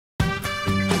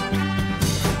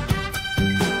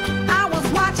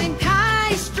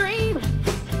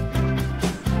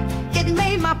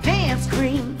ice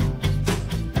cream.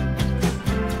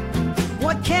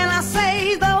 What can I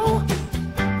say though?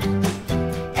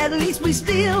 At least we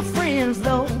still friends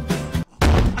though.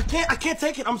 I can't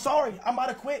take it. I'm sorry. I'm about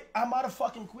to quit. I'm about to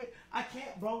fucking quit. I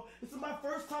can't, bro. This is my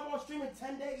first time on stream in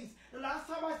 10 days. The last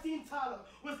time I seen Tyler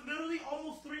was literally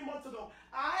almost 3 months ago.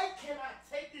 I cannot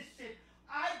take this shit.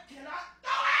 I cannot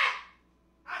do it.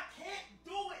 I can't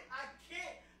do it. I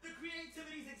can't. The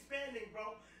creativity's expanding,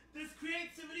 bro. This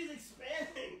creativity's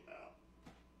expanding.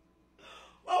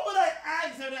 Why would I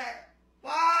ask her that?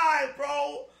 Why,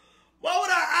 bro? Why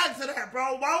would I ask her that,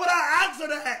 bro? Why would I ask her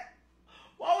that?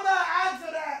 Why would I ask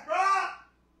her that, bro?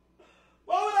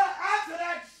 Why would I ask her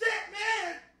that shit,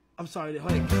 man? I'm sorry,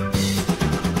 honey.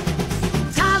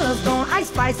 Tyler's gone, Ice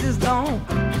Spice is gone,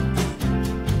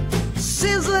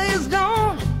 SZA is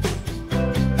gone.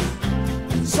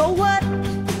 So what?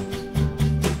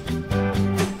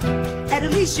 At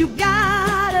least you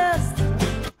got us.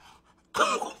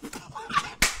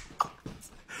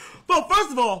 Well,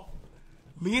 first of all,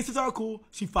 me and SZA are cool.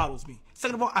 She follows me.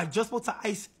 Second of all, I just spoke to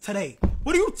Ice today.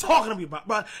 What are you talking to me about,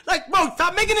 bro? Like, bro,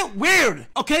 stop making it weird,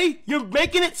 okay? You're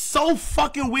making it so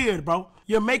fucking weird, bro.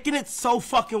 You're making it so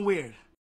fucking weird.